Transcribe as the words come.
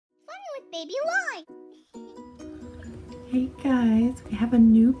Baby Alive. Hey guys, we have a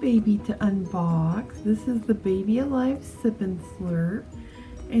new baby to unbox. This is the Baby Alive Sip and Slurp,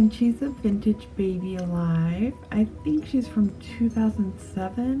 and she's a vintage Baby Alive. I think she's from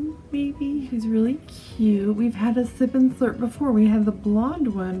 2007, maybe. She's really cute. We've had a Sip and Slurp before. We had the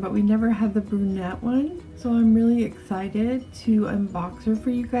blonde one, but we never had the brunette one. So I'm really excited to unbox her for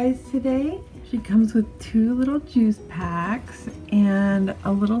you guys today. She comes with 2 little juice packs and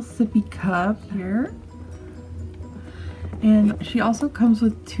a little sippy cup here. And she also comes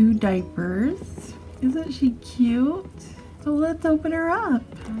with 2 diapers. Isn't she cute? So let's open her up.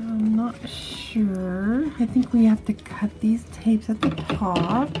 I'm not sure. I think we have to cut these tapes at the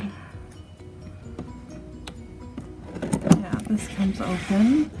top. Yeah, this comes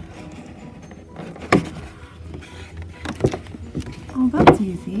open. Oh, that's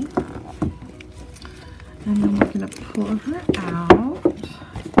easy. And then we're gonna pull her out.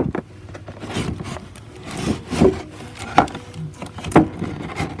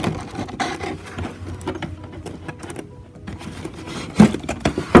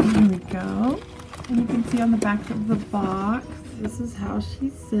 There we go. And you can see on the back of the box, this is how she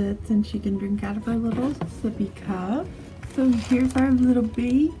sits, and she can drink out of her little sippy cup. So here's our little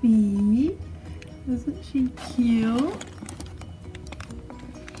baby. Isn't she cute?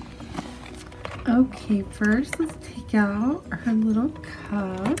 Okay, first let's take out her little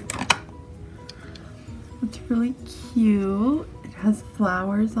cup. It's really cute. It has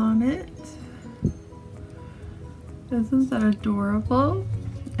flowers on it. Isn't that adorable?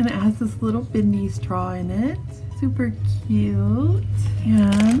 And it has this little bendy straw in it. Super cute.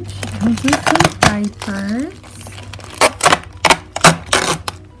 And she comes with some diapers.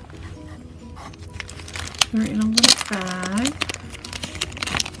 They're in a little bag.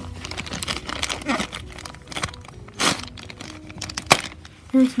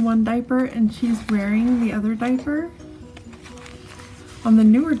 Here's one diaper, and she's wearing the other diaper. On the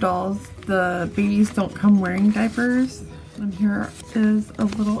newer dolls, the babies don't come wearing diapers. And here is a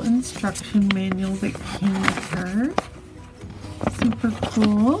little instruction manual that came with her. Super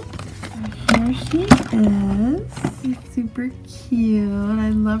cool. And here she is. She's super cute. I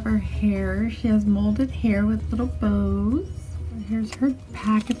love her hair. She has molded hair with little bows. Here's her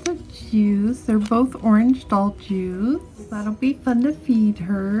packets of juice. They're both orange doll juice. That'll be fun to feed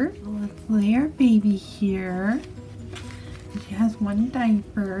her. Let's lay our baby here. She has 1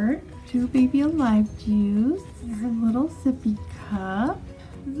 diaper, 2 Baby Alive juice, and her little sippy cup.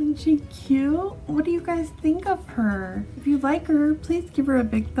 Isn't she cute? What do you guys think of her? If you like her, please give her a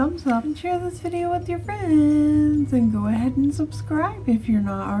big thumbs up and share this video with your friends. And go ahead and subscribe if you're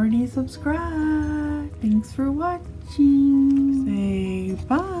not already subscribed. Thanks for watching. Say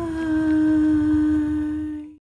bye.